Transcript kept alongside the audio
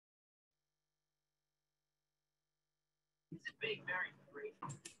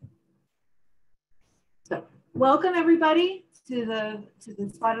So, welcome everybody to the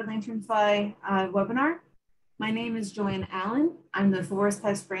Spotted Lanternfly webinar. My name is Joanne Allen. I'm the Forest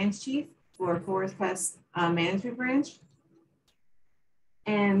Pest Branch Chief for Forest Pest Management Branch.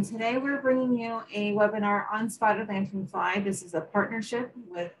 And today we're bringing you a webinar on Spotted Lanternfly. This is a partnership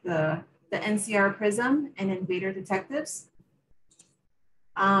with the NCR PRISM and Invader Detectives.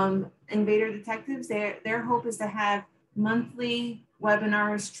 Invader Detectives, their hope is to have monthly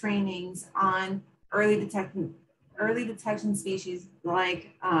webinars, trainings on early detection species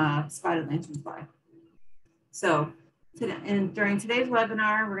like spotted lanternfly. So during today's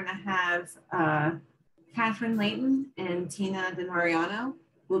webinar, we're going to have Catherine Layton and Tina DiMariano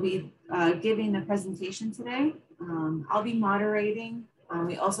will be giving the presentation today. I'll be moderating.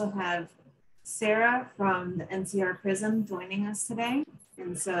 We also have Sarah from the NCR PRISM joining us today.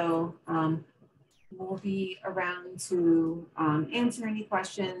 And so we'll be around to answer any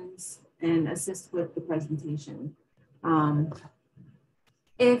questions and assist with the presentation.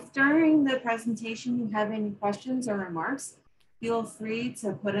 If during the presentation you have any questions or remarks, feel free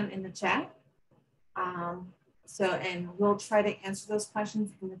to put them in the chat. And we'll try to answer those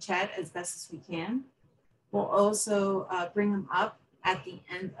questions in the chat as best as we can. We'll also bring them up at the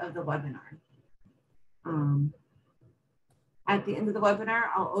end of the webinar. At the end of the webinar,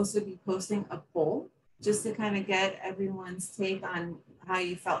 I'll also be posting a poll just to kind of get everyone's take on how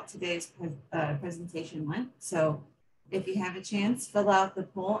you felt today's presentation went. So if you have a chance, fill out the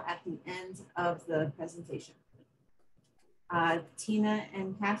poll at the end of the presentation. Tina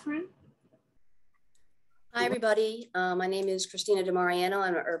and Catherine. Hi, everybody. My name is Christina DiMariano.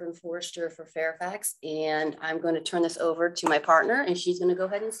 I'm an urban forester for Fairfax, and I'm going to turn this over to my partner, and she's going to go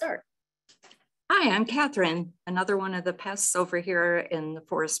ahead and start. Hi, I'm Catherine, another one of the pests over here in the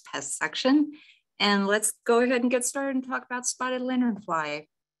forest pest section. And let's go ahead and get started and talk about spotted lanternfly.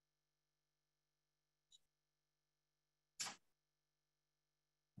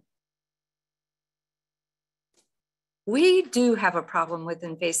 We do have a problem with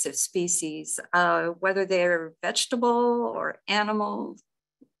invasive species, whether they're vegetable or animal.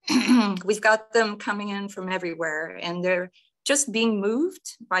 We've got them coming in from everywhere, and they're just being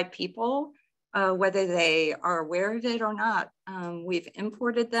moved by people. Whether they are aware of it or not. We've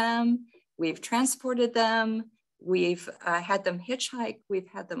imported them, we've transported them, we've had them hitchhike, we've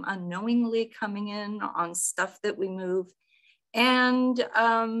had them unknowingly coming in on stuff that we move. And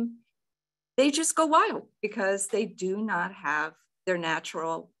they just go wild because they do not have their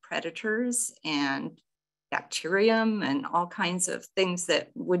natural predators and bacterium and all kinds of things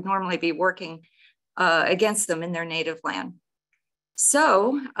that would normally be working against them in their native land.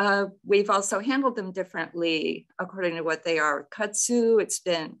 So we've also handled them differently according to what they are. Kudzu, it's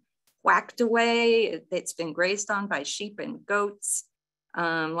been whacked away. It's been grazed on by sheep and goats.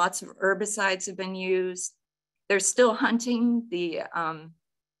 Lots of herbicides have been used. They're still hunting the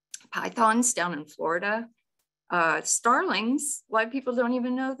pythons down in Florida. Starlings, a lot of people don't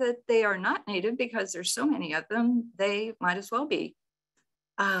even know that they are not native because there's so many of them, they might as well be.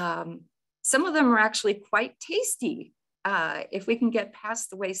 Some of them are actually quite tasty. If we can get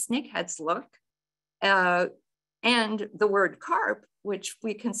past the way snakeheads look, and the word carp, which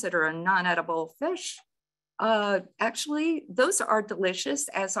we consider a non-edible fish, actually, those are delicious,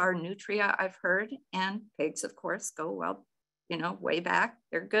 as are nutria, I've heard, and pigs, of course, go, well, you know, way back,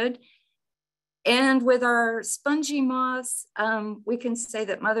 they're good. And with our spongy moths, we can say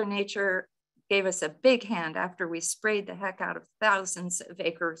that Mother Nature gave us a big hand after we sprayed the heck out of thousands of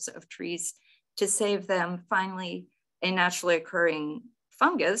acres of trees to save them. Finally, a naturally occurring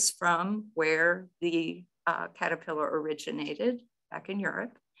fungus from where the caterpillar originated back in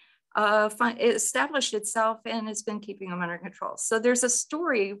Europe, it established itself and has been keeping them under control. So there's a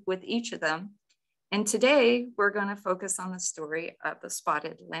story with each of them. And today we're going to focus on the story of the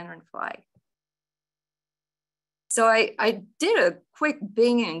spotted lanternfly. So I did a quick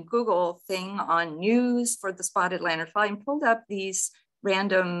Bing and Google thing on news for the spotted lanternfly and pulled up these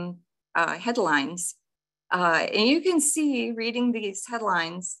random headlines. And you can see reading these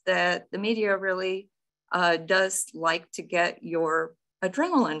headlines that the media really does like to get your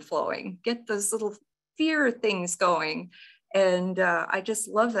adrenaline flowing, get those little fear things going. And I just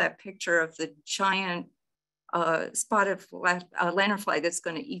love that picture of the giant spotted lanternfly that's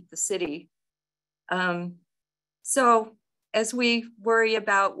going to eat the city. So as we worry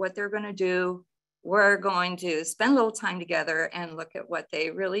about what they're going to do, we're going to spend a little time together and look at what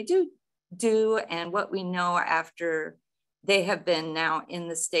they really do and what we know after they have been now in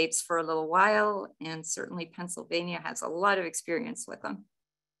the States for a little while, and certainly Pennsylvania has a lot of experience with them.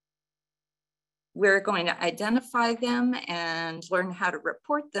 We're going to identify them and learn how to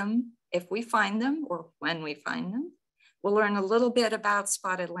report them if we find them or when we find them. We'll learn a little bit about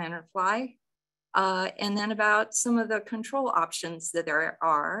spotted lanternfly and then about some of the control options that there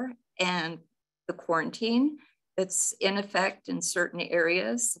are and the quarantine that's in effect in certain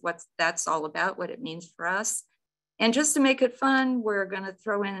areas, what that's all about, what it means for us. And just to make it fun, we're going to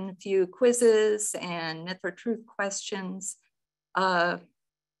throw in a few quizzes and myth or truth questions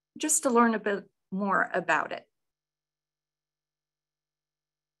just to learn a bit more about it.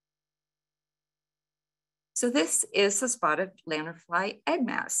 So this is a spotted lanternfly egg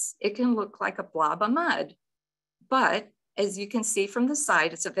mass. It can look like a blob of mud, but as you can see from the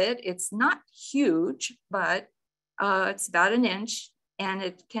sides of it, it's not huge, but it's about an inch and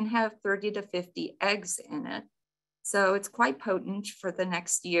it can have 30 to 50 eggs in it. So it's quite potent for the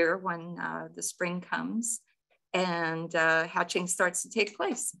next year when the spring comes and hatching starts to take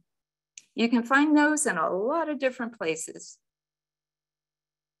place. You can find those in a lot of different places.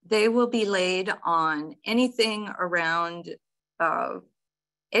 They will be laid on anything around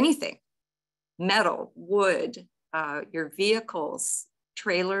anything, metal, wood, your vehicles,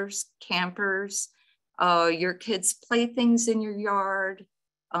 trailers, campers, your kids' playthings in your yard,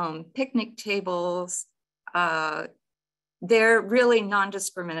 picnic tables. They're really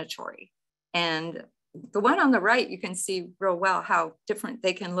non-discriminatory. And the one on the right, you can see real well how different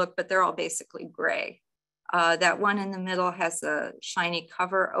they can look, but they're all basically gray. That one in the middle has a shiny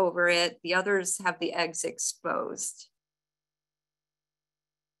cover over it. The others have the eggs exposed.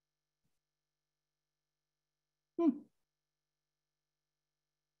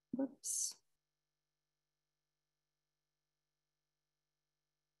 Whoops.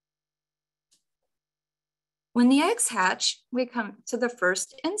 When the eggs hatch, we come to the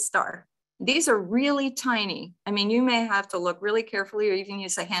first instar. These are really tiny. I mean, you may have to look really carefully or even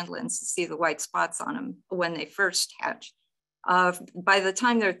use a hand lens to see the white spots on them when they first hatch. By the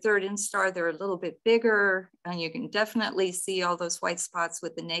time they're third instar, they're a little bit bigger and you can definitely see all those white spots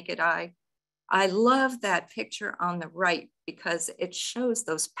with the naked eye. I love that picture on the right because it shows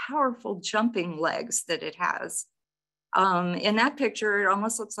those powerful jumping legs that it has. In that picture, it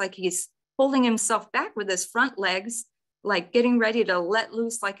almost looks like he's holding himself back with his front legs, like getting ready to let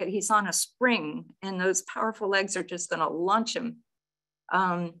loose like he's on a spring, and those powerful legs are just going to launch him.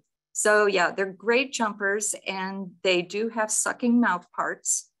 So yeah, they're great jumpers and they do have sucking mouth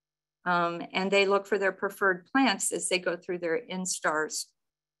parts, and they look for their preferred plants as they go through their instars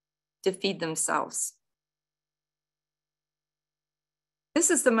to feed themselves.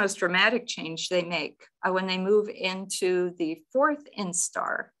 This is the most dramatic change they make when they move into the fourth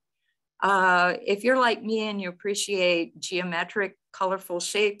instar. If you're like me and you appreciate geometric, colorful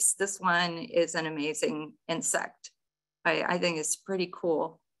shapes, this one is an amazing insect. I think it's pretty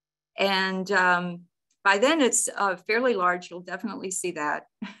cool. And by then it's fairly large. You'll definitely see that.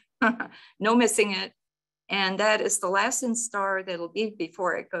 No missing it. And that is the last instar that'll be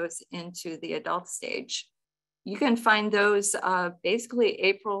before it goes into the adult stage. You can find those basically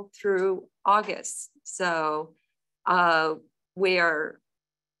April through August. So we are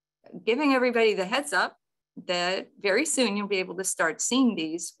giving everybody the heads up that very soon you'll be able to start seeing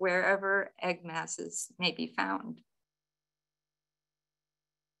these wherever egg masses may be found.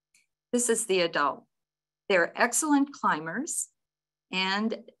 This is the adult. They're excellent climbers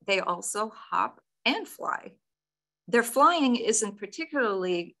and they also hop and fly. Their flying isn't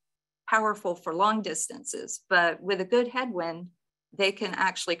particularly powerful for long distances, but with a good headwind, they can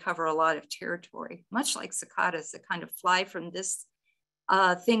actually cover a lot of territory, much like cicadas that kind of fly from this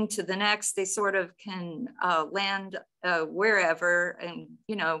thing to the next. They sort of can land wherever and,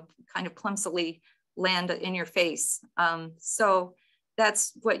 you know, kind of clumsily land in your face. So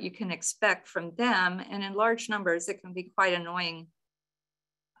that's what you can expect from them. And in large numbers, it can be quite annoying.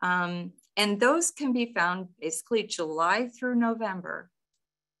 And those can be found basically July through November.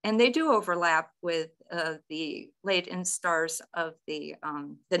 And they do overlap with the late instars of the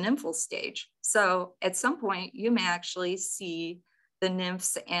nymphal stage. So at some point, you may actually see the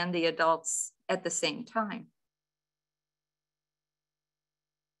nymphs and the adults at the same time.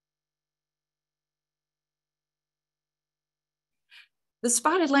 The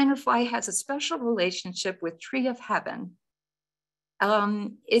spotted lanternfly has a special relationship with Tree of Heaven.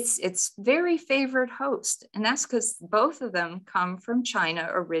 It's its very favorite host, and that's because both of them come from China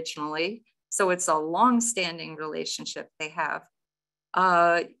originally. So it's a long-standing relationship they have.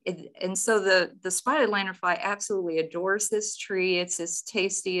 And so the spotted lanternfly absolutely adores this tree. It's his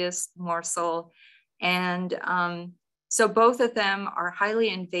tastiest morsel. And so both of them are highly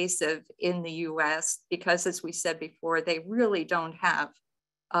invasive in the US because, as we said before, they really don't have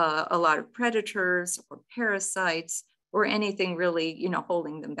a lot of predators or parasites or anything really, you know,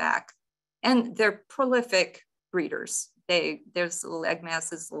 holding them back. And they're prolific breeders. There's little egg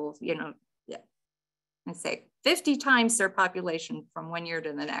masses, little, you know, I say 50 times their population from one year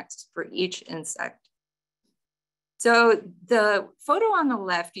to the next for each insect. So the photo on the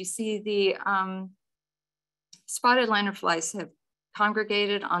left, you see the spotted lanternflies have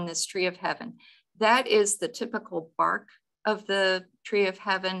congregated on this tree of heaven. That is the typical bark of the tree of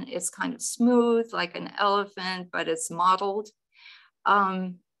heaven. It's kind of smooth like an elephant, but it's mottled.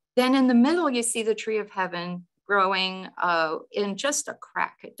 Then in the middle, you see the tree of heaven growing in just a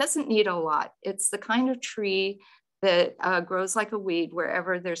crack. It doesn't need a lot. It's the kind of tree that grows like a weed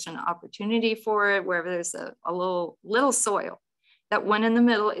wherever there's an opportunity for it, wherever there's a little soil. That one in the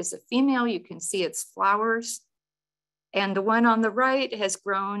middle is a female. You can see its flowers. And the one on the right has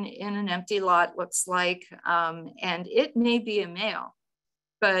grown in an empty lot, looks like, and it may be a male,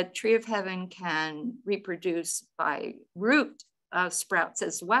 but tree of heaven can reproduce by root sprouts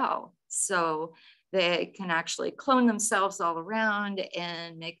as well. So they can actually clone themselves all around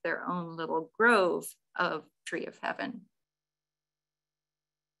and make their own little grove of tree of heaven.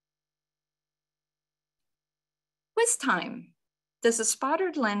 Quiz time. Does a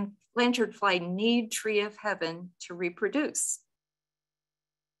spotted lanternfly need tree of heaven to reproduce?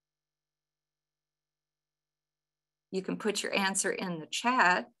 You can put your answer in the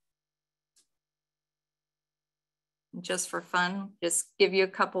chat. Just for fun, just give you a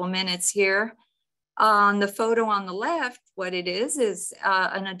couple of minutes here. On the photo on the left, what it is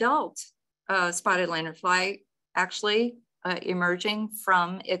an adult spotted lanternfly actually emerging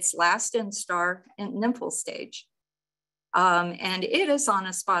from its last instar and nymphal stage. And it is on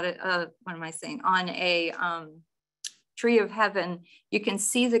a spotted, on a tree of heaven. You can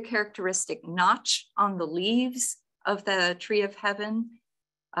see the characteristic notch on the leaves of the tree of heaven.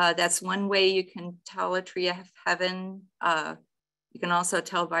 That's one way you can tell a tree of heaven. You can also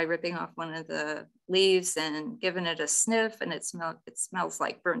tell by ripping off one of the leaves and giving it a sniff, and it smells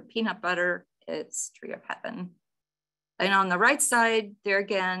like burnt peanut butter. It's tree of heaven. And on the right side, there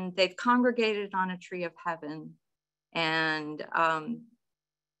again, they've congregated on a tree of heaven, and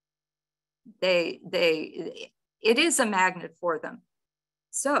it is a magnet for them.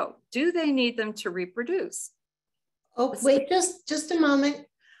 So, do they need them to reproduce? Oh, wait, just a moment.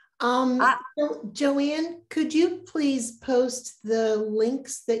 Joanne, could you please post the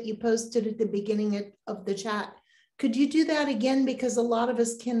links that you posted at the beginning of the chat? Could you do that again? Because a lot of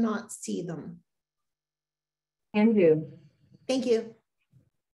us cannot see them. Can do. Thank you.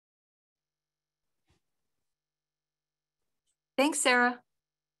 Thanks, Sarah.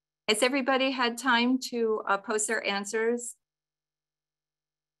 Has everybody had time to post their answers?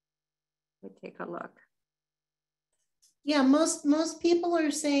 Let's take a look. Yeah, most people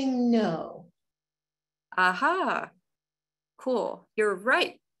are saying no. Aha, cool. You're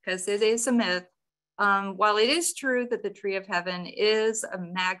right, because it is a myth. While it is true that the tree of heaven is a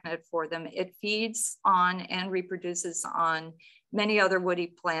magnet for them, it feeds on and reproduces on many other woody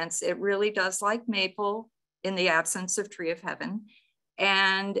plants. It really does like maple in the absence of tree of heaven,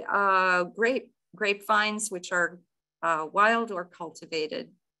 and grapevines, which are wild or cultivated.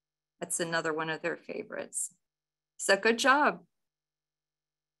 That's another one of their favorites. So good job.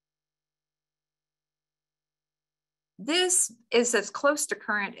 This is as close to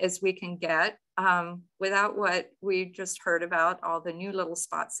current as we can get without what we just heard about, all the new little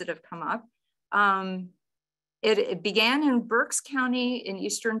spots that have come up. It began in Berks County in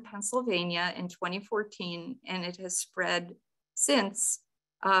eastern Pennsylvania in 2014, and it has spread since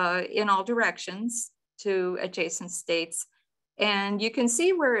in all directions to adjacent states. And you can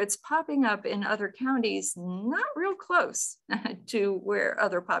see where it's popping up in other counties, not real close to where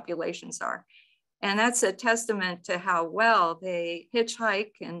other populations are. And that's a testament to how well they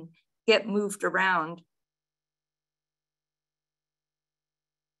hitchhike and get moved around.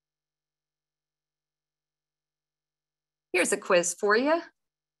 Here's a quiz for you.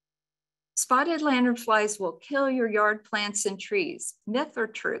 Spotted lanternflies will kill your yard plants and trees. Myth or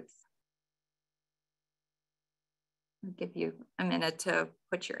truth? I'll give you a minute to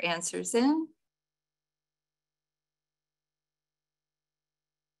put your answers in.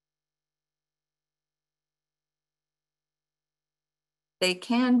 They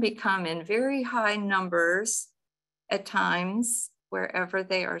can become in very high numbers at times wherever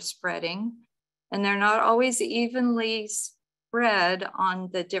they are spreading, and they're not always evenly spread on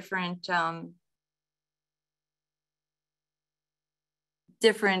the different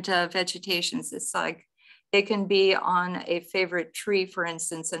vegetations. It's like they can be on a favorite tree, for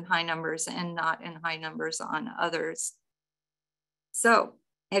instance, in high numbers and not in high numbers on others. So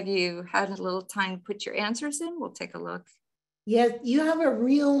Have you had a little time to put your answers in? We'll take a look. Yeah, you have a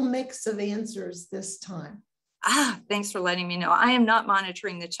real mix of answers this time. Thanks for letting me know. I am not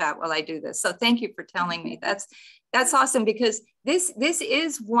monitoring the chat while I do this. So thank you for telling me. That's awesome, because this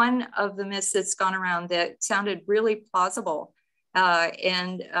is one of the myths that's gone around that sounded really plausible. So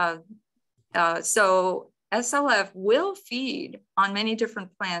SLF will feed on many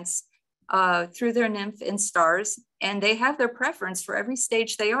different plants through their nymph and stars, and they have their preference for every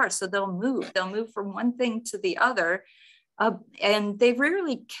stage they are. So they'll move from one thing to the other. And they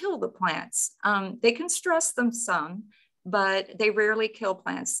rarely kill the plants. They can stress them some, but they rarely kill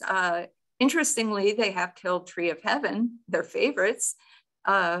plants. Interestingly, they have killed Tree of Heaven, their favorites,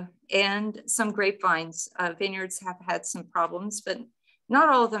 and some grapevines. Vineyards have had some problems, but not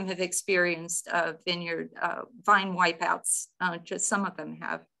all of them have experienced vineyard vine wipeouts. Just some of them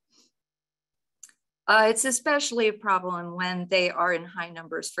have. It's especially a problem when they are in high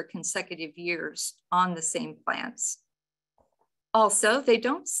numbers for consecutive years on the same plants. Also, they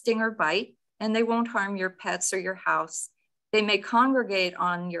don't sting or bite, and they won't harm your pets or your house. They may congregate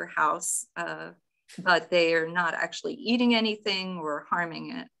on your house, but they are not actually eating anything or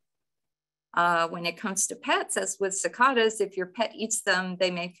harming it. When it comes to pets, as with cicadas, if your pet eats them,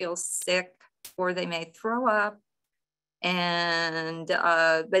 they may feel sick or they may throw up,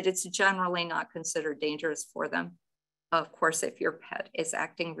 but it's generally not considered dangerous for them. Of course, if your pet is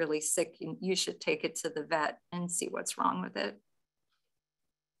acting really sick, you should take it to the vet and see what's wrong with it.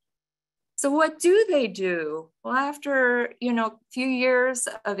 So what do they do? Well, after a few years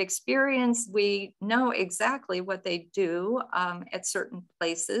of experience, we know exactly what they do at certain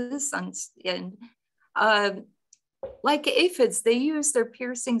places. Like aphids, they use their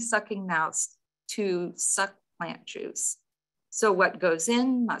piercing, sucking mouths to suck plant juice. So what goes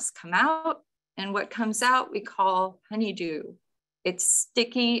in must come out, and what comes out we call honeydew. It's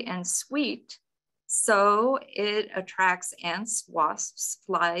sticky and sweet. So it attracts ants, wasps,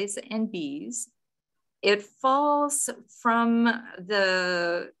 flies, and bees. It falls from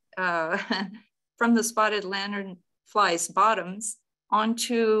the spotted lanternfly's bottoms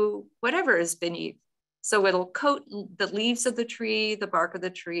onto whatever is beneath. So it'll coat the leaves of the tree, the bark of the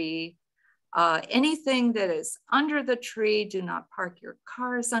tree, anything that is under the tree. Do not park your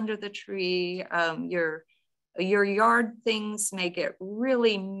cars under the tree. Your yard things may get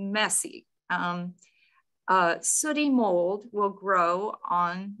really messy. Sooty mold will grow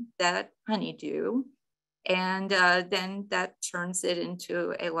on that honeydew, and then that turns it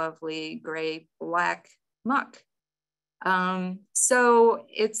into a lovely gray black muck. So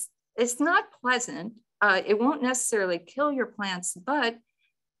it's not pleasant. It won't necessarily kill your plants, but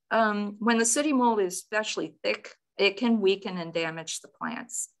when the sooty mold is especially thick, it can weaken and damage the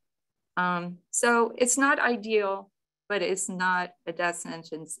plants. So it's not ideal, but it's not a death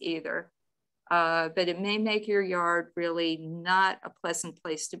sentence either. But it may make your yard really not a pleasant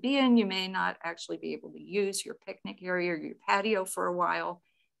place to be in. You may not actually be able to use your picnic area or your patio for a while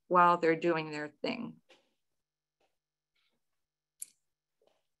they're doing their thing.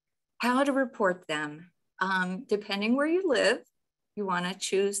 How to report them. Depending where you live, you want to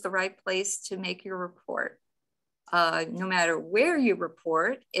choose the right place to make your report. No matter where you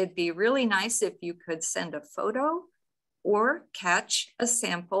report, it'd be really nice if you could send a photo or catch a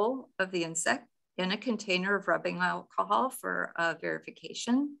sample of the insect in a container of rubbing alcohol for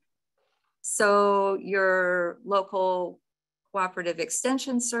verification. So your local cooperative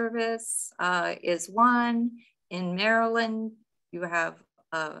extension service is one. In Maryland, you have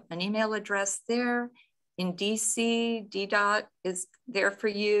an email address there. In DC, DDOT is there for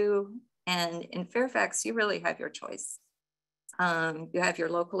you. And in Fairfax, you really have your choice. You have your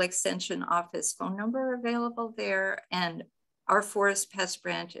local extension office phone number available there, and our Forest Pest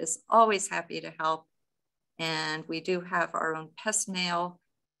branch is always happy to help. And we do have our own pest mail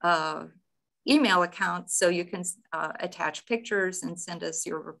email account, so you can attach pictures and send us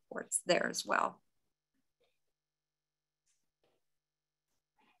your reports there as well.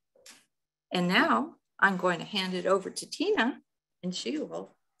 And now I'm going to hand it over to Tina, and she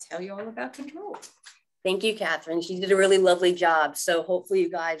will tell you all about control. Thank you, Catherine. She did a really lovely job. So hopefully you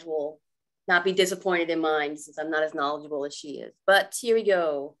guys will not be disappointed in mine since I'm not as knowledgeable as she is. But here we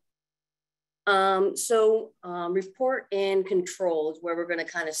go. Report and control is where we're going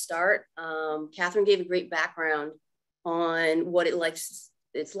to kind of start. Catherine gave a great background on what it likes,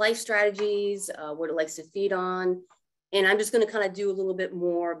 its life strategies, what it likes to feed on. And I'm just going to kind of do a little bit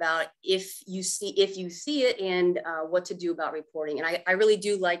more about if you see it and what to do about reporting. And I really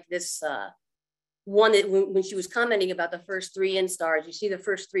do like this one that when she was commenting about the first 3 instars, you see the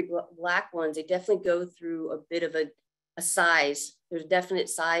first 3 black ones, they definitely go through a bit of a a size. There's definite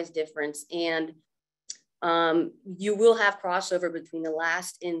size difference. And you will have crossover between the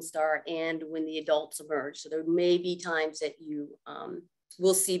last instar and when the adults emerge. So there may be times that you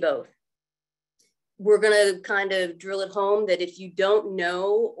will see both. We're gonna kind of drill it home that if you don't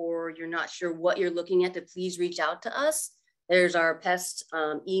know or you're not sure what you're looking at, to please reach out to us. There's our Pest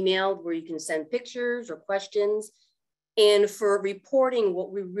email where you can send pictures or questions. And for reporting,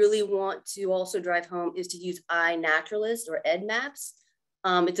 what we really want to also drive home is to use iNaturalist or EdMaps.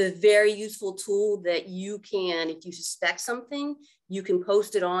 It's a very useful tool that you can, if you suspect something, you can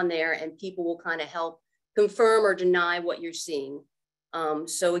post it on there and people will kind of help confirm or deny what you're seeing.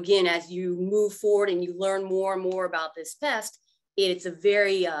 So again, as you move forward and you learn more and more about this pest, it's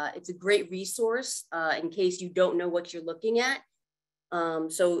a great resource in case you don't know what you're looking at.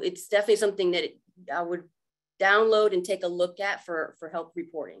 So it's definitely something that I would download and take a look at for help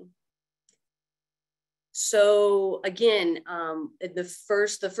reporting. So again, the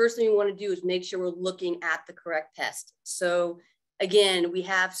first thing we want to do is make sure we're looking at the correct pest. So again, we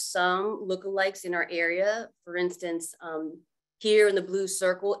have some lookalikes in our area. For instance, here in the blue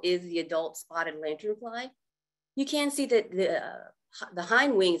circle is the adult spotted lanternfly. You can see that the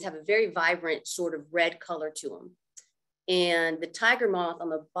hind wings have a very vibrant sort of red color to them. And the tiger moth on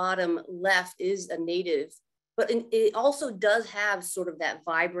the bottom left is a native, but it also does have sort of that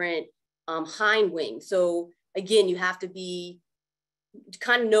vibrant hind wing. So again, you have to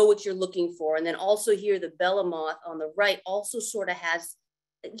kind of know what you're looking for. And then also here, the Bella moth on the right also sort of has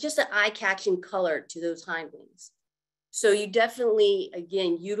just an eye-catching color to those hind wings. So you definitely,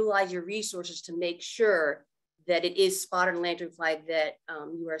 again, utilize your resources to make sure that it is spotted lanternfly that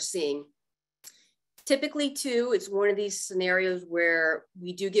you are seeing. Typically too, it's one of these scenarios where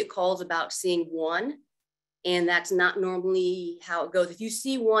we do get calls about seeing one, and that's not normally how it goes. If you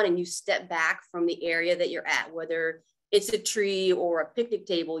see one and you step back from the area that you're at, whether it's a tree or a picnic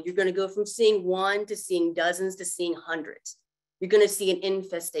table, you're gonna go from seeing one to seeing dozens to seeing hundreds. You're gonna see an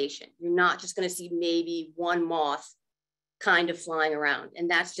infestation. You're not just gonna see maybe one moth kind of flying around, and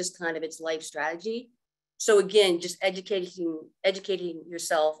that's just kind of its life strategy. So again, just educating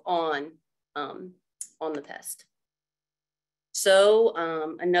yourself on the pest. So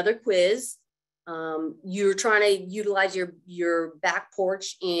another quiz. You're trying to utilize your back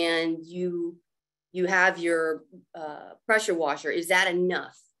porch, and you have your pressure washer. Is that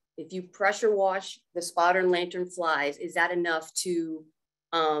enough? If you pressure wash the spotted lanternflies, is that enough to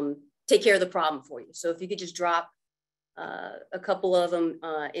take care of the problem for you? So if you could just drop a couple of them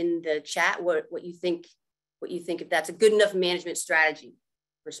in the chat, what you think if that's a good enough management strategy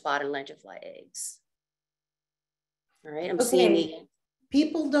for spotted lanternfly eggs. All right, I'm seeing the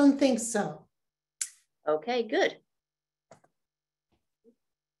people don't think so. Okay, good.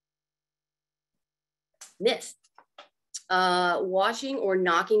 Myth. Washing or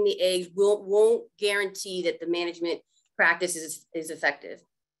knocking the eggs won't guarantee that the management practice is effective.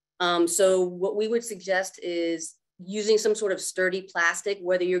 So what we would suggest is using some sort of sturdy plastic,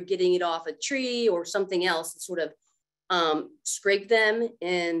 whether you're getting it off a tree or something else, to sort of scrape them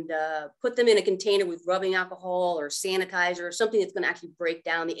and put them in a container with rubbing alcohol or sanitizer or something that's going to actually break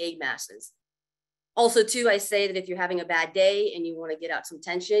down the egg masses. Also too, I say that if you're having a bad day and you want to get out some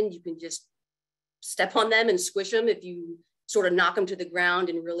tension, you can just step on them and squish them. If you sort of knock them to the ground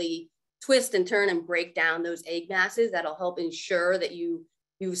and really twist and turn and break down those egg masses, that'll help ensure that you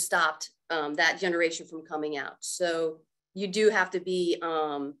stopped that generation from coming out. So you do have to be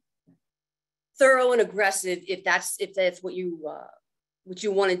thorough and aggressive if that's what you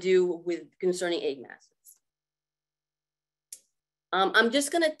want to do with concerning egg masses. I'm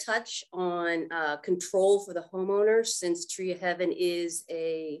just going to touch on control for the homeowner, since Tree of Heaven is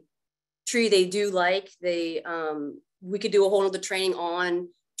a tree they do like. We could do a whole other training on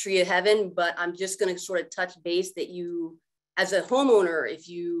Tree of Heaven, but I'm just going to sort of touch base that you, as a homeowner,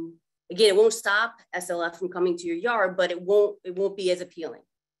 again, it won't stop SLF from coming to your yard, but it won't be as appealing.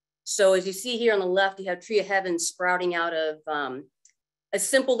 So as you see here on the left, you have Tree of Heaven sprouting out of a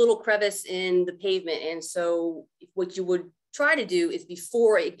simple little crevice in the pavement. And so what you would try to do is,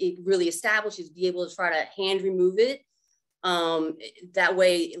 before it really establishes, be able to try to hand remove it. That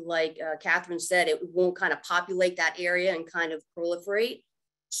way, like Catherine said, it won't kind of populate that area and kind of proliferate.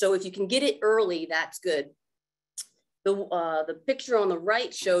 So if you can get it early, that's good. The picture on the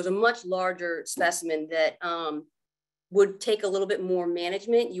right shows a much larger specimen that would take a little bit more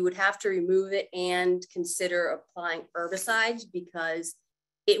management. You would have to remove it and consider applying herbicides, because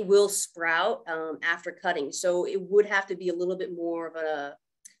it will sprout after cutting. So it would have to be a little bit more of an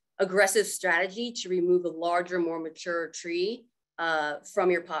aggressive strategy to remove a larger, more mature tree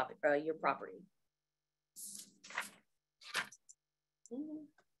from your property.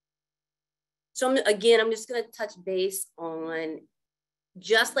 So I'm just going to touch base on,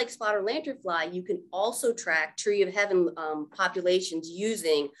 just like spotted lanternfly, you can also track tree of heaven populations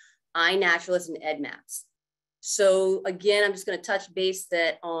using iNaturalist and EdMaps. So again, I'm just going to touch base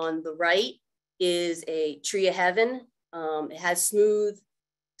that on the right is a tree of heaven. It has smooth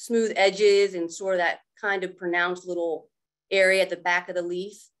edges and sort of that kind of pronounced little area at the back of the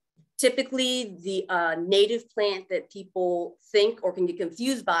leaf. Typically, the native plant that people think or can get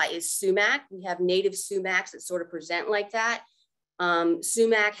confused by is sumac. We have native sumacs that sort of present like that.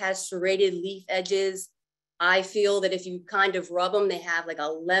 Sumac has serrated leaf edges. I feel that if you kind of rub them, they have like a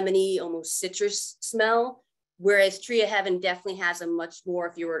lemony, almost citrus smell, whereas tree of heaven definitely has a much more,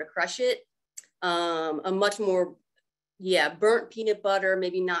 if you were to crush it, a much more, burnt peanut butter,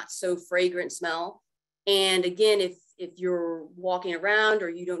 maybe not so fragrant smell. And again, if you're walking around or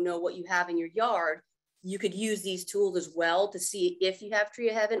you don't know what you have in your yard, you could use these tools as well to see if you have tree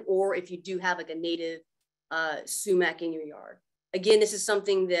of heaven or if you do have like a native sumac in your yard. Again, this is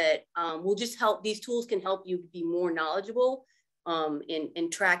something that will just help, these tools can help you be more knowledgeable in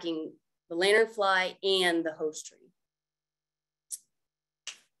tracking the lanternfly and the host tree.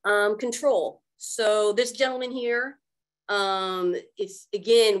 Control. So this gentleman here, it's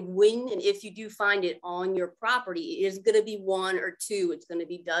again, when and if you do find it on your property, it is going to be one or two, it's going to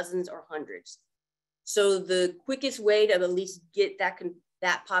be dozens or hundreds. So the quickest way to at least get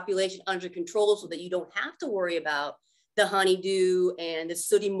that population under control so that you don't have to worry about the honeydew and the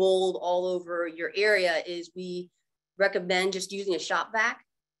sooty mold all over your area is we recommend just using a shop vac.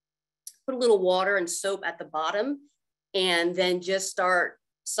 Put a little water and soap at the bottom and then just start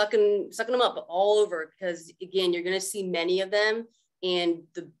sucking them up all over, because again, you're going to see many of them, and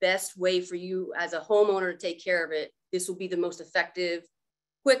the best way for you as a homeowner to take care of it, this will be the most effective,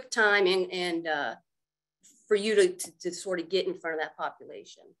 quick time and for you to sort of get in front of that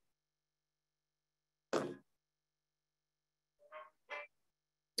population.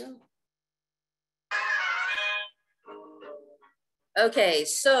 Okay,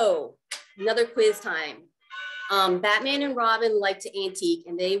 so another quiz time. Batman and Robin like to antique,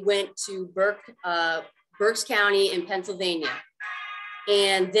 and they went to Berks County in Pennsylvania,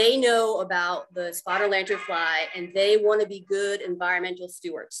 and they know about the spotted lanternfly, and they want to be good environmental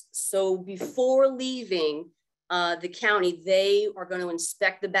stewards. So before leaving the county, they are going to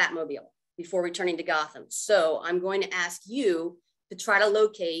inspect the Batmobile before returning to Gotham. So I'm going to ask you to try to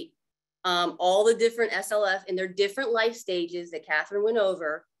locate all the different SLF in their different life stages that Catherine went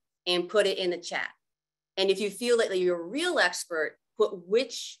over and put it in the chat. And if you feel that you're a real expert, put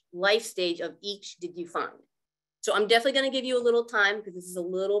which life stage of each did you find. So I'm definitely going to give you a little time because this is a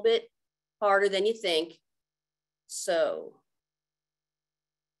little bit harder than you think. So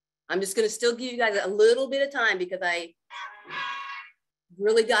I'm just going to still give you guys a little bit of time because I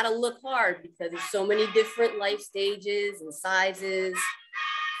really got to look hard because there's so many different life stages and sizes.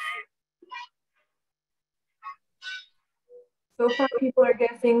 So far, people are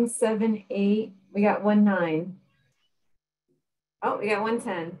guessing 7, 8. We got 1, 9. Oh, we got 1,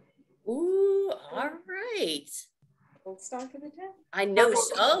 10. Ooh, all right. Gold star for the 10. I know.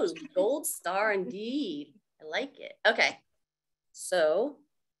 Oh, gold star indeed. I like it. Okay. So,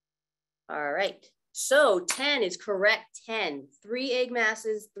 all right. So 10 is correct. 10. 3 egg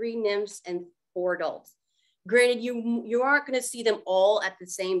masses, 3 nymphs, and 4 adults. Granted, you aren't going to see them all at the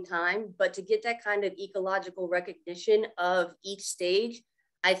same time, but to get that kind of ecological recognition of each stage,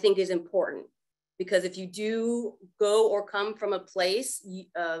 I think is important. Because if you do go or come from a place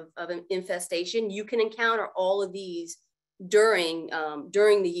of an infestation, you can encounter all of these during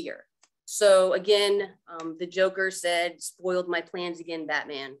the year. So again, the Joker said, "Spoiled my plans again,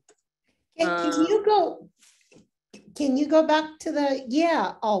 Batman." Can you go back to the,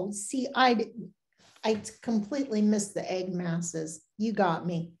 yeah, oh, see, I completely missed the egg masses. You got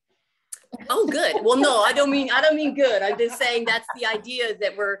me. Oh, good. Well, no, I don't mean good. I'm just saying that's the idea,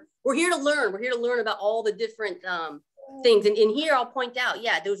 that we're here to learn. We're here to learn about all the different things. And in here, I'll point out,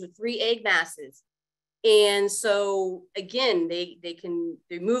 yeah, those are 3 egg masses. And so again, they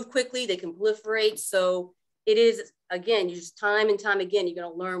move quickly, they can proliferate. So it is, again, you just time and time again, you're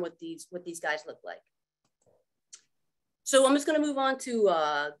going to learn what these guys look like. So I'm just going to move on to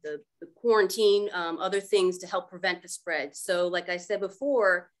the quarantine, other things to help prevent the spread. So like I said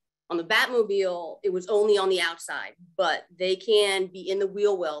before, on the Batmobile, it was only on the outside, but they can be in the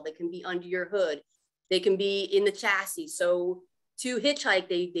wheel well, they can be under your hood, they can be in the chassis. So to hitchhike,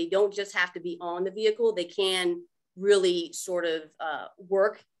 they don't just have to be on the vehicle, they can really sort of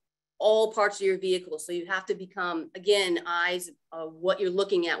work all parts of your vehicle. So you have to become, again, eyes of what you're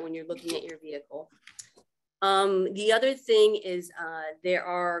looking at when you're looking at your vehicle. The other thing is there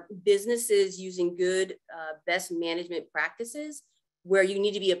are businesses using good best management practices where you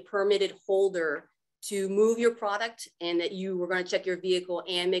need to be a permitted holder to move your product, and that you were going to check your vehicle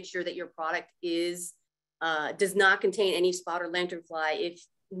and make sure that your product is does not contain any spot or lanternfly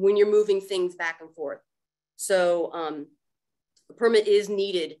when you're moving things back and forth. So a permit is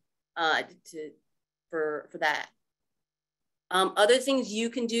needed for that. Other things you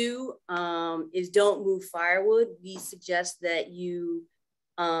can do is don't move firewood. We suggest that you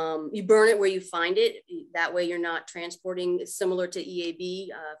burn it where you find it. That way you're not transporting, similar to EAB.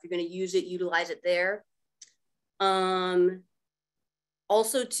 If you're going to use it, utilize it there.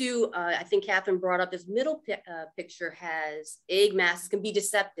 Also too, I think Catherine brought up this middle picture has egg masks can be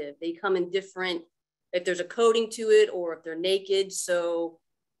deceptive. They come in different, if there's a coating to it or if they're naked. So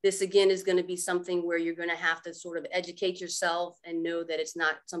this again is going to be something where you're going to have to sort of educate yourself and know that it's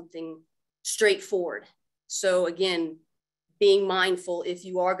not something straightforward. So again, being mindful if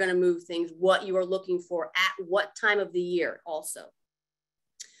you are going to move things, what you are looking for at what time of the year also.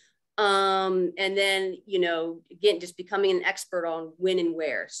 And then, you know, again, just becoming an expert on when and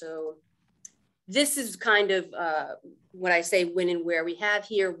where. So this is kind of when I say when and where. We have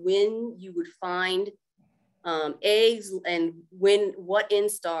here when you would find eggs and what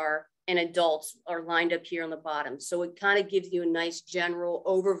instar and adults are lined up here on the bottom. So it kind of gives you a nice general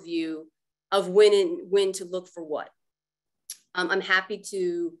overview of when to look for what. I'm happy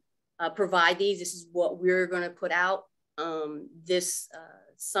to provide these. This is what we're going to put out this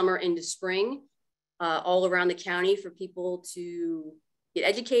summer into spring all around the county for people to get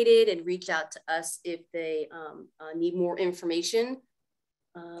educated and reach out to us if they need more information.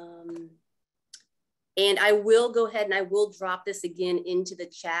 And I will go ahead and I will drop this again into the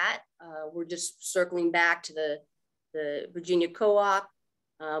chat. We're just circling back to the Virginia Co-op,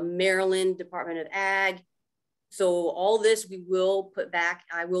 Maryland Department of Ag. So all this we will put back.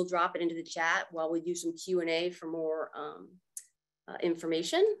 I will drop it into the chat while we do some Q&A for more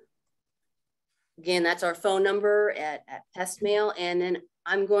information. Again, that's our phone number at Pest Mail. And then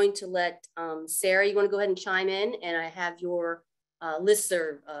I'm going to let Sarah, you want to go ahead and chime in, and I have your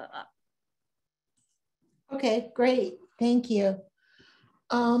listserv up. Okay, great. Thank you.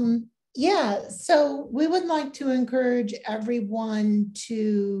 Yeah, so we would like to encourage everyone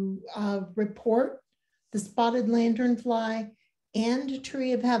to report the spotted lanternfly and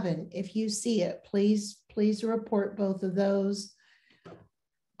tree of heaven. If you see it, please report both of those.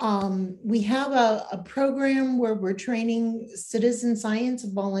 We have a program where we're training citizen science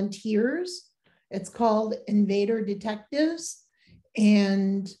volunteers. It's called Invader Detectives.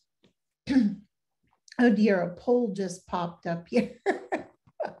 And oh dear, a poll just popped up here.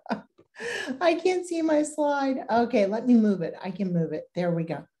 I can't see my slide. Okay, let me move it. I can move it. There we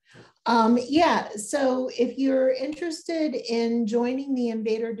go. Yeah, so if you're interested in joining the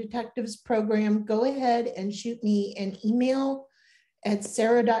Invader Detectives program, go ahead and shoot me an email at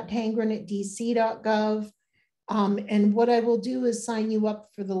sarah.tangren@dc.gov. And what I will do is sign you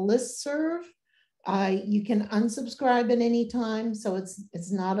up for the listserv. You can unsubscribe at any time, so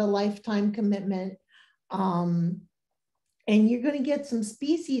it's not a lifetime commitment. And you're going to get some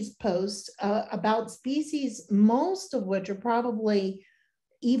species posts about species, most of which are probably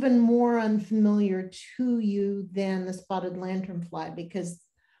even more unfamiliar to you than the spotted lanternfly, because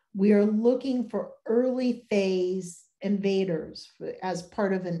we are looking for early phase invaders as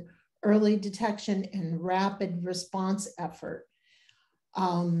part of an early detection and rapid response effort.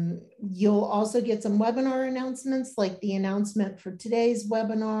 You'll also get some webinar announcements like the announcement for today's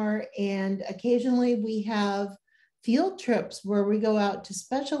webinar, and occasionally we have field trips where we go out to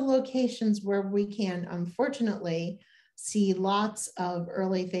special locations where we can, unfortunately, see lots of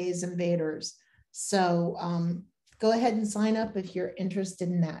early phase invaders. So go ahead and sign up if you're interested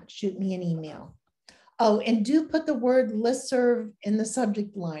in that. Shoot me an email. Oh, and do put the word listserv in the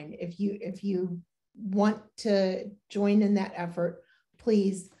subject line. If you want to join in that effort,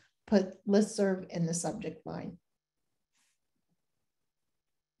 please put listserv in the subject line.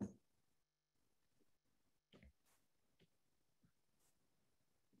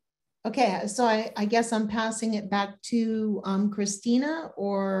 Okay, so I guess I'm passing it back to Christina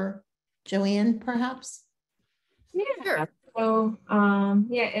or Joanne, perhaps. Yeah. Sure. So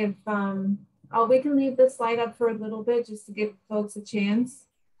yeah, if we can leave the slide up for a little bit just to give folks a chance.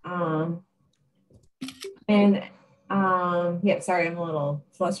 Yeah, sorry, I'm a little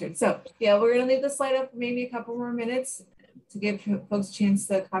flustered. So yeah, we're gonna leave the slide up for maybe a couple more minutes to give folks a chance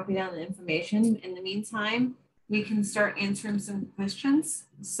to copy down the information. In the meantime, we can start answering some questions.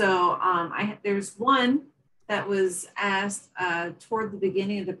 So there's one that was asked toward the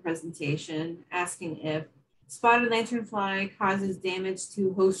beginning of the presentation, asking if spotted lanternfly causes damage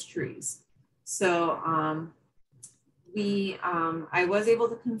to host trees. So I was able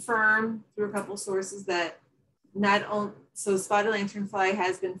to confirm through a couple sources that not only, so spotted lanternfly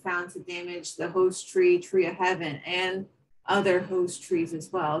has been found to damage the host tree, tree of heaven, and other host trees as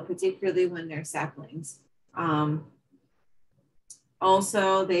well, particularly when they're saplings.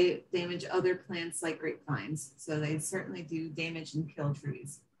 Also, they damage other plants like grapevines. So they certainly do damage and kill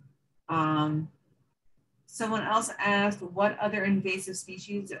trees. Someone else asked, what other invasive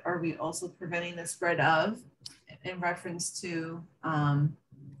species are we also preventing the spread of, in reference to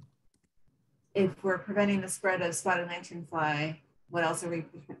if we're preventing the spread of spotted lanternfly, what else are we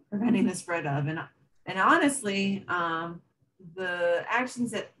preventing the spread of? And honestly, the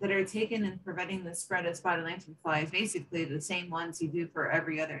actions that are taken in preventing the spread of spotted lanternfly is basically the same ones you do for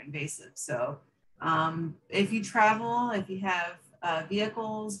every other invasive. So if you travel, if you have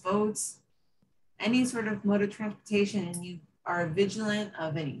vehicles, boats, any sort of mode of transportation, and you are vigilant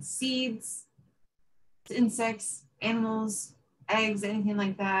of any seeds, insects, animals, eggs, anything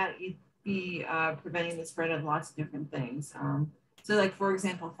like that, you'd be preventing the spread of lots of different things. So like, for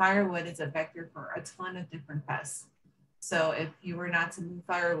example, firewood is a vector for a ton of different pests. So if you were not to move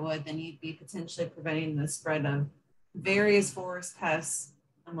firewood, then you'd be potentially preventing the spread of various forest pests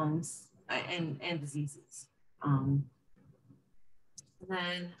amongst and diseases.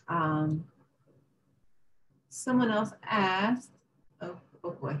 Someone else asked, oh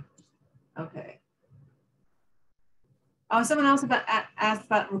boy, okay. Someone else asked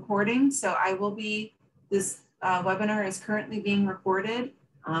about recording. So I will be, this webinar is currently being recorded.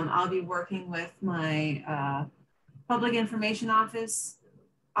 I'll be working with my public information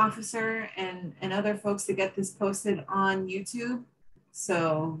officer and other folks to get this posted on YouTube.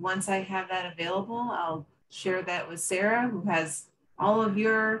 So once I have that available, I'll share that with Sarah, who has all of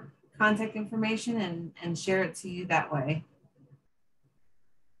your contact information, and share it to you that way.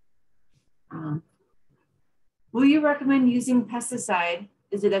 Will you recommend using pesticide?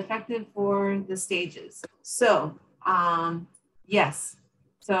 Is it effective for the stages? So yes.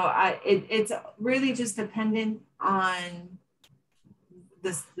 So it's really just dependent on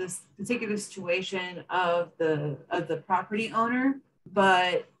this particular situation of the property owner,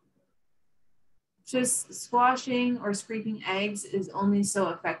 but just squashing or scraping eggs is only so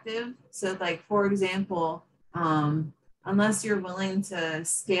effective. So like, for example, unless you're willing to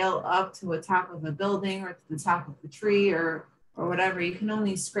scale up to the top of a building or to the top of the tree or whatever, you can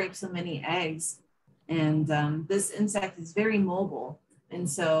only scrape so many eggs. And this insect is very mobile. And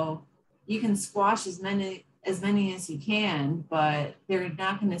so you can squash as many as you can, but they're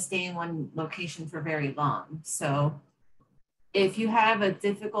not going to stay in one location for very long. So if you have a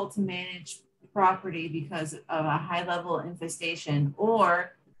difficult to manage property because of a high level infestation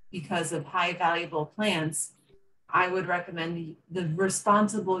or because of high valuable plants, I would recommend the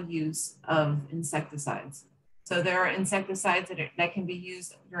responsible use of insecticides. So there are insecticides that can be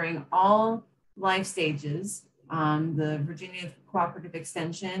used during all life stages. The Virginia Cooperative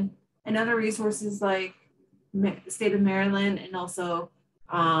Extension and other resources like the state of Maryland and also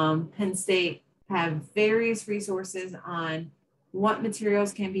Penn State have various resources on what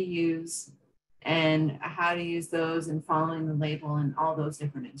materials can be used and how to use those and following the label and all those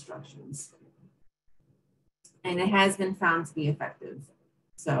different instructions. And it has been found to be effective.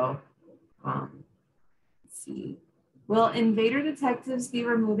 So let's see. Will invader detectives be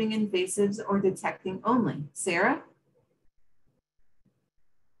removing invasives or detecting only? Sarah?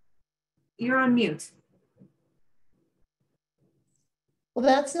 You're on mute. Well,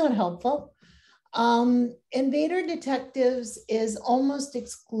 that's not helpful. Invader detectives is almost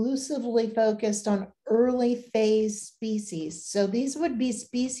exclusively focused on early phase species. So these would be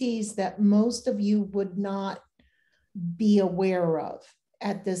species that most of you would not be aware of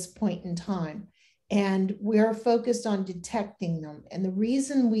at this point in time. And we're focused on detecting them. And the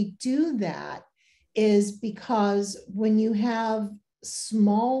reason we do that is because when you have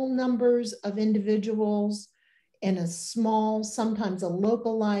small numbers of individuals in a small, sometimes a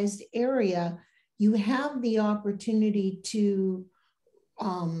localized area, you have the opportunity to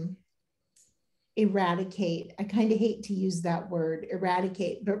eradicate. I kind of hate to use that word,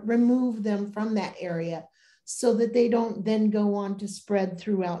 eradicate, but remove them from that area so that they don't then go on to spread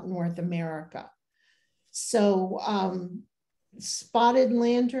throughout North America. So spotted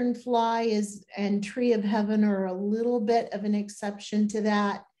lanternfly and tree of heaven are a little bit of an exception to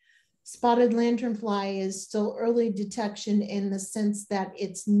that. Spotted lanternfly is still early detection in the sense that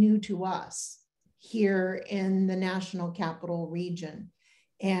it's new to us here in the National Capital Region.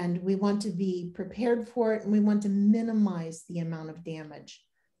 And we want to be prepared for it, and we want to minimize the amount of damage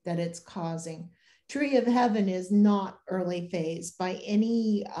that it's causing. tree of heaven is not early phase by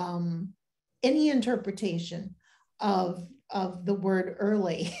any interpretation of the word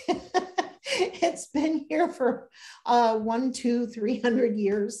early. It's been here for 100, 200, 300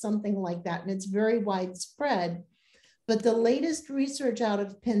 years, something like that, and it's very widespread. But the latest research out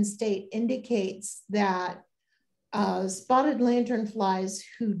of Penn State indicates that spotted lanternflies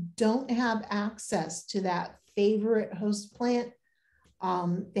who don't have access to that favorite host plant,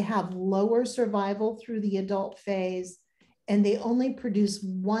 they have lower survival through the adult phase, and they only produce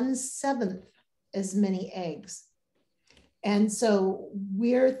 1/7 as many eggs. And so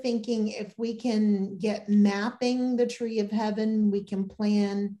we're thinking if we can get mapping the tree of heaven, we can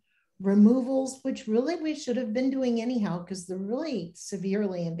plan removals, which really we should have been doing anyhow, because they're really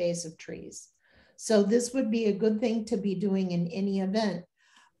severely invasive trees. So this would be a good thing to be doing in any event.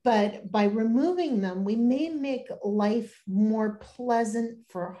 But by removing them, we may make life more pleasant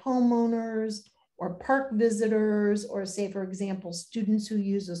for homeowners or park visitors, or say, for example, students who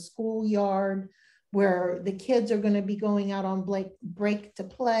use a schoolyard where the kids are going to be going out on break to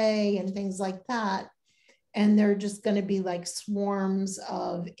play and things like that. And they're just going to be like swarms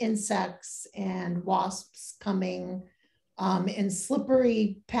of insects and wasps coming, and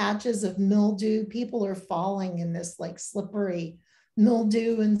slippery patches of mildew. People are falling in this like slippery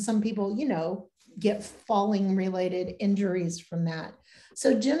mildew, and some people, you know, get falling related injuries from that.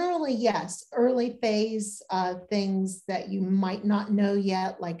 So generally, yes, early phase things that you might not know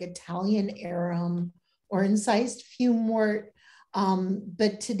yet, like Italian arum or incised fumewort.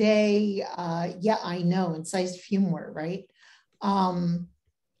 But today, yeah, I know incised fumewort, right?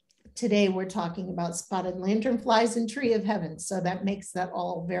 Today we're talking about spotted lanternflies and tree of heaven. So that makes that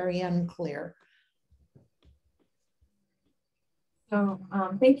all very unclear. So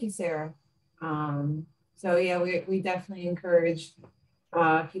thank you, Sarah. So yeah, we definitely encourage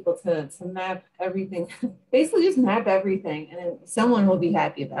people to map everything, basically just map everything, and then someone will be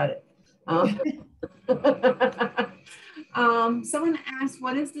happy about it. Someone asked,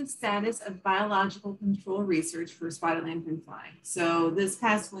 what is the status of biological control research for spotted lanternfly? So this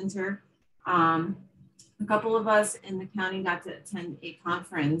past winter, a couple of us in the county got to attend a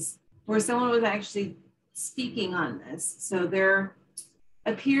conference where someone was actually speaking on this. So there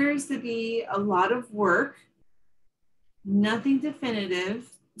appears to be a lot of work, nothing definitive,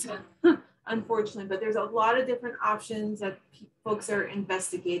 unfortunately, but there's a lot of different options that folks are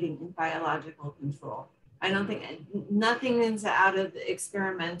investigating in biological control. I don't think nothing is out of the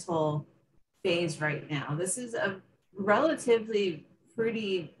experimental phase right now. This is a relatively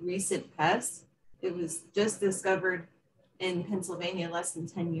pretty recent pest. It was just discovered in Pennsylvania less than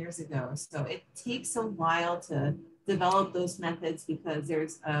 10 years ago. So it takes a while to develop those methods because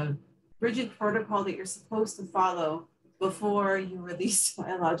there's a rigid protocol that you're supposed to follow before you release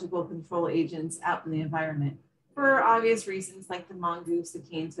biological control agents out in the environment for obvious reasons, like the mongoose, the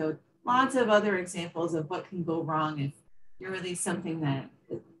cane toad, lots of other examples of what can go wrong if you release something that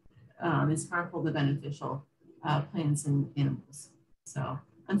is harmful to beneficial plants and animals. So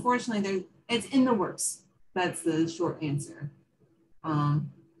unfortunately, it's in the works. That's the short answer.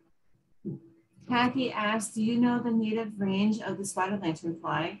 Kathy asked, do you know the native range of the spotted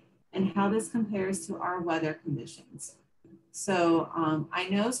lanternfly and how this compares to our weather conditions? So I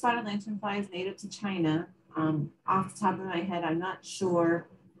know spotted lanternfly is native to China. Off the top of my head, I'm not sure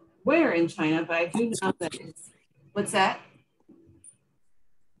where in China, but I do know that it's, what's that?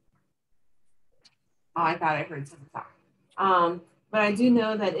 Oh, I thought I heard something talk. But I do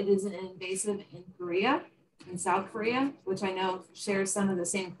know that it is an invasive in Korea, in South Korea, which I know shares some of the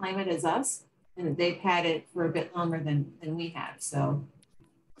same climate as us, and they've had it for a bit longer than we have. So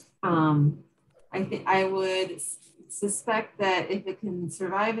I think I would suspect that if it can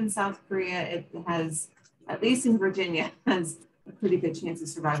survive in South Korea, it has, at least in Virginia, has a pretty good chance of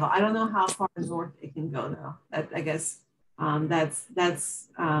survival. I don't know how far north it can go though. I guess that's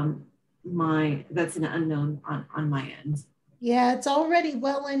an unknown on my end. Yeah, it's already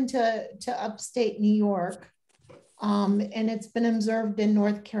well into upstate New York, and it's been observed in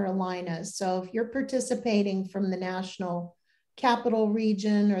North Carolina. So if you're participating from the National Capital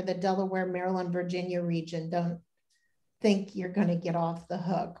Region or the Delaware, Maryland, Virginia region, don't think you're going to get off the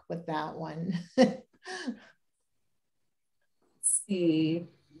hook with that one. Let's see.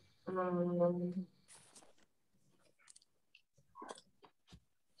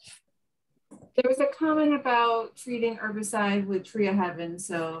 There was a comment about treating herbicide with tree of heaven.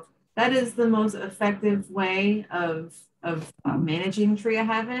 So that is the most effective way of managing tree of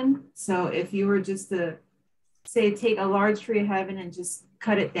heaven. So if you were just to say, take a large tree of heaven and just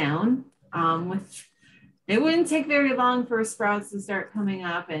cut it down, it wouldn't take very long for sprouts to start coming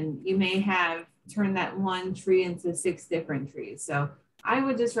up, and you may have turn that one tree into 6 different trees. So I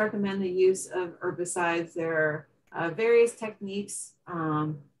would just recommend the use of herbicides. There are various techniques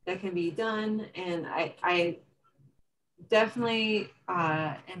that can be done, and I definitely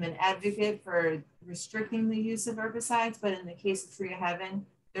am an advocate for restricting the use of herbicides, but in the case of Tree of Heaven,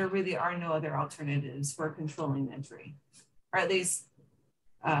 there really are no other alternatives for controlling that tree, or at least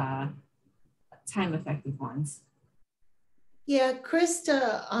time-effective ones. Yeah,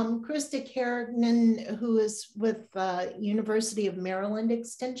 Krista Kerrigan, who is with University of Maryland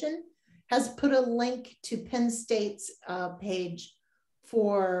Extension, has put a link to Penn State's page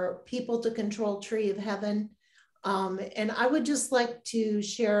for people to control Tree of Heaven. And I would just like to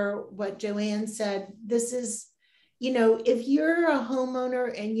share what Joanne said. This is, you know, if you're a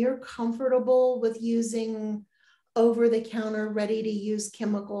homeowner and you're comfortable with using over-the-counter ready-to-use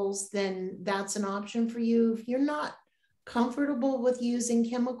chemicals, then that's an option for you. If you're not comfortable with using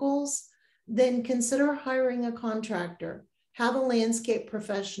chemicals, then consider hiring a contractor. Have a landscape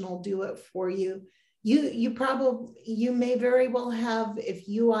professional do it for you. You may very well have, if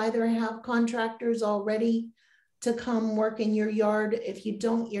you either have contractors already to come work in your yard. If you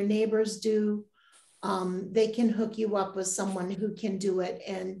don't, your neighbors do. They can hook you up with someone who can do it,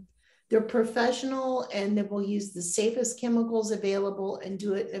 and they're professional, and they will use the safest chemicals available and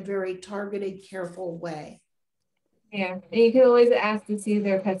do it in a very targeted, careful way. Yeah, and you can always ask to see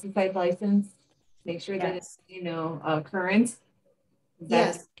their pesticide license. Make sure that it's, Yes. you know, current.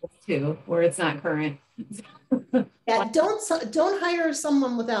 That's Yes. too, or it's not current. Yeah, don't hire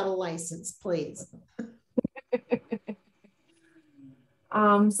someone without a license, please.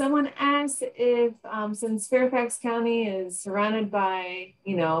 Someone asked if, since Fairfax County is surrounded by,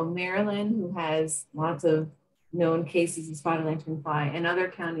 you know, Maryland, who has lots of known cases of spotted lanternfly, and other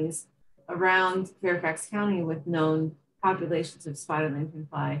counties around Fairfax County with known populations of spotted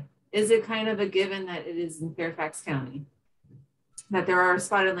lanternfly, is it kind of a given that it is in Fairfax County, that there are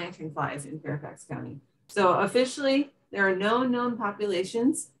spotted lanternflies in Fairfax County? So officially, there are no known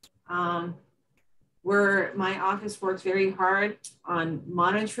populations. Where my office works very hard on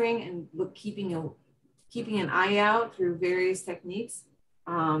monitoring and keeping an eye out through various techniques,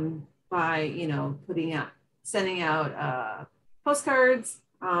 by, you know, sending out postcards,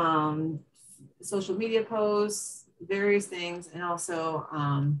 social media posts, various things, and also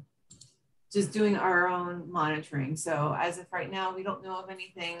just doing our own monitoring. So as of right now, we don't know of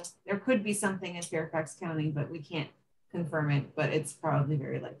anything. There could be something in Fairfax County, but we can't confirm it, but it's probably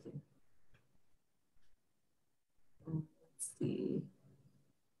very likely. Let's see.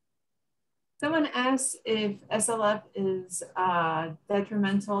 Someone asked if SLF is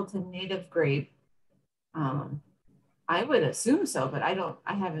detrimental to native grape. I would assume so, but I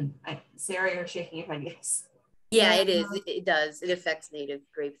haven't. Sarah, you're shaking your head, yes. Yeah, it is. It does. It affects native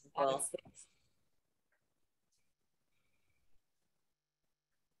grapes as well.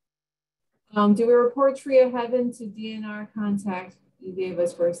 Do we report Tree of Heaven to DNR contact you gave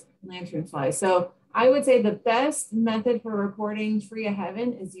us for lanternfly? So I would say the best method for reporting Tree of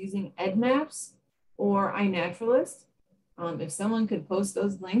Heaven is using EdMaps or iNaturalist. If someone could post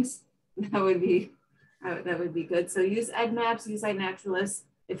those links, that would be good. So use EdMaps, use iNaturalist.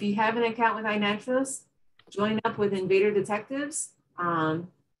 If you have an account with iNaturalist, join up with Invader Detectives.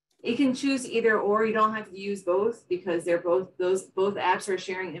 You can choose either or. You don't have to use both because both apps are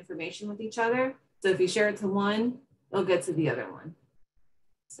sharing information with each other. So if you share it to one, they'll get to the other one.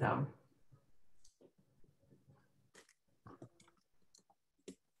 So.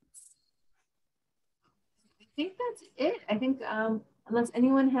 I think that's it. I think unless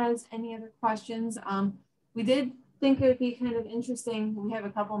anyone has any other questions, we did think it would be kind of interesting. We have a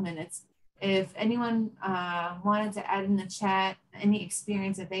couple minutes. If anyone wanted to add in the chat any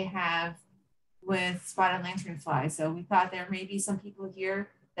experience that they have with spotted lanternfly. So we thought there may be some people here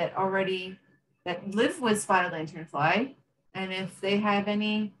that live with spotted lanternfly, and if they have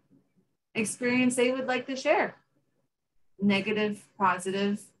any experience they would like to share, negative,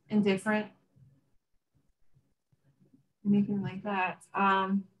 positive, indifferent, anything like that.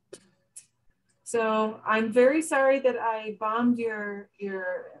 So I'm very sorry that I bombed your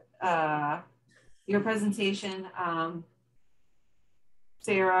presentation,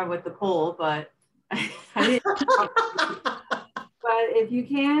 Sarah, with the poll, but I didn't. But if you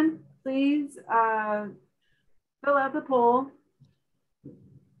can, please fill out the poll.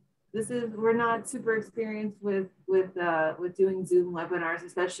 We're not super experienced with doing Zoom webinars,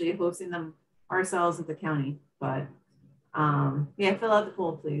 especially hosting them ourselves at the county. But yeah, fill out the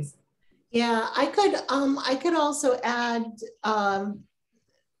poll, please. Yeah, I could also add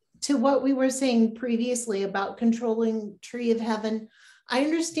to what we were saying previously about controlling Tree of Heaven. I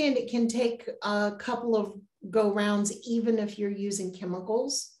understand it can take a couple of go rounds, even if you're using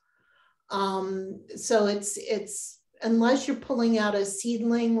chemicals. So it's unless you're pulling out a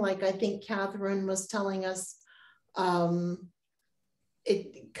seedling, like I think Catherine was telling us, cutting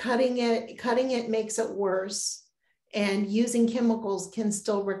it makes it worse, and using chemicals can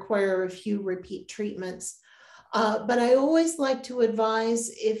still require a few repeat treatments. But I always like to advise,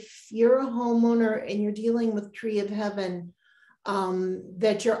 if you're a homeowner and you're dealing with Tree of Heaven,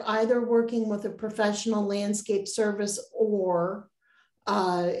 that you're either working with a professional landscape service, or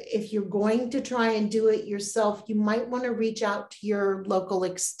if you're going to try and do it yourself, you might want to reach out to your local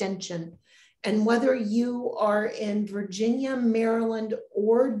extension. And whether you are in Virginia, Maryland,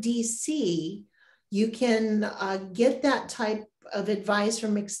 or DC, you can get that type of advice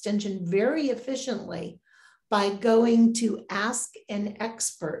from extension very efficiently by going to Ask an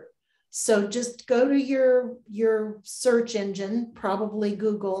Expert. So just go to your search engine, probably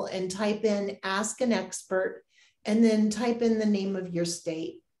Google, and type in Ask an Expert, and then type in the name of your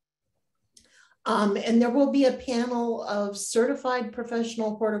state. And there will be a panel of certified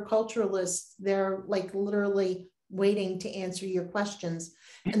professional horticulturalists. They're like literally waiting to answer your questions.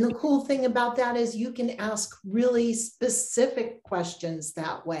 And the cool thing about that is you can ask really specific questions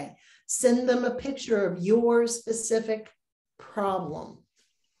that way. Send them a picture of your specific problem.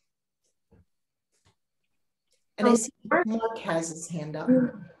 And I see Mark has his hand up.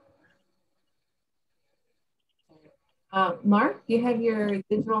 Mark, you have your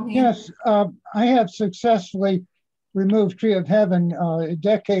digital hand? Yes, I have successfully removed Tree of Heaven a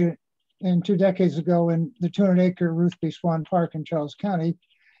decade and 2 decades ago in the 200-acre Ruthby Swan Park in Charles County.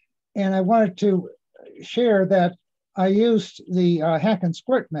 And I wanted to share that I used the hack and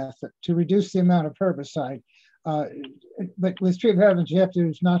squirt method to reduce the amount of herbicide. But with Tree of Heaven, you have to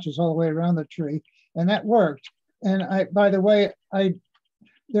use notches all the way around the tree, and that worked. And by the way,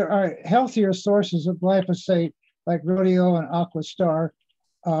 there are healthier sources of glyphosate like Rodeo and Aquastar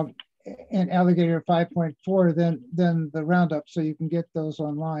and Alligator 5.4 than the Roundup, so you can get those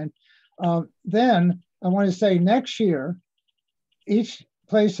online. Then I want to say next year, each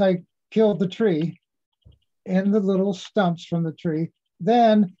place I killed the tree and the little stumps from the tree,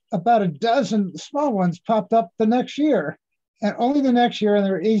 then about a dozen small ones popped up the next year, and only the next year, and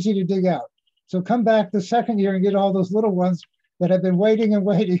they're easy to dig out. So come back the second year and get all those little ones that have been waiting and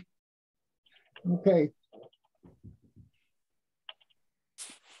waiting. Okay.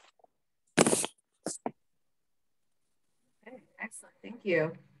 Okay, excellent, thank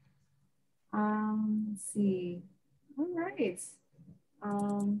you. Let's see. All right.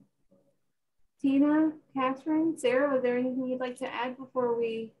 Tina, Catherine, Sarah, was there anything you'd like to add before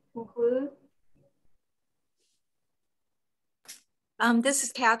we conclude? This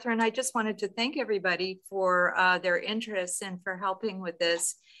is Catherine. I just wanted to thank everybody for their interest and for helping with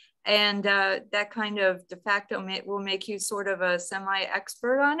this. And that kind of de facto will make you sort of a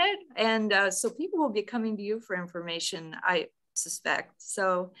semi-expert on it. And so people will be coming to you for information, I suspect.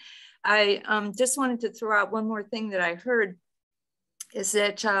 So I just wanted to throw out one more thing that I heard is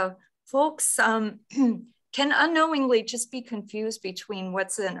that folks can unknowingly just be confused between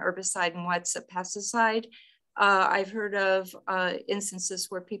what's an herbicide and what's a pesticide. I've heard of instances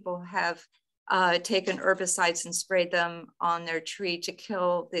where people have taken herbicides and sprayed them on their tree to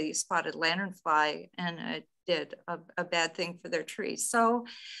kill the spotted lanternfly, and it did a bad thing for their tree. So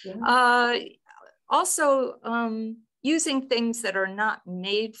yeah. Also using things that are not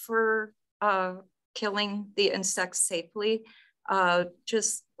made for killing the insects safely,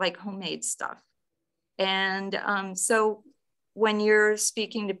 just like homemade stuff. And so when you're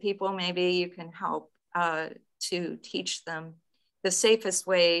speaking to people, maybe you can help to teach them the safest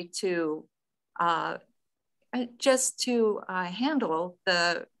way to just to handle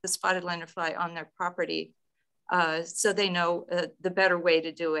the spotted lanternfly on their property, so they know the better way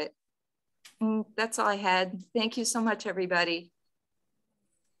to do it. And that's all I had. Thank you so much, everybody.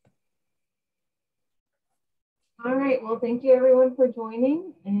 All right, well, thank you everyone for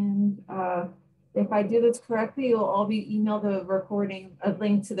joining. And if I do this correctly, you'll all be emailed a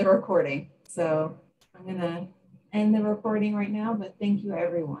link to the recording. So I'm gonna end the recording right now, but thank you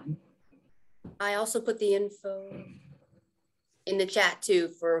everyone. I also put the info in the chat too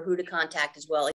for who to contact as well.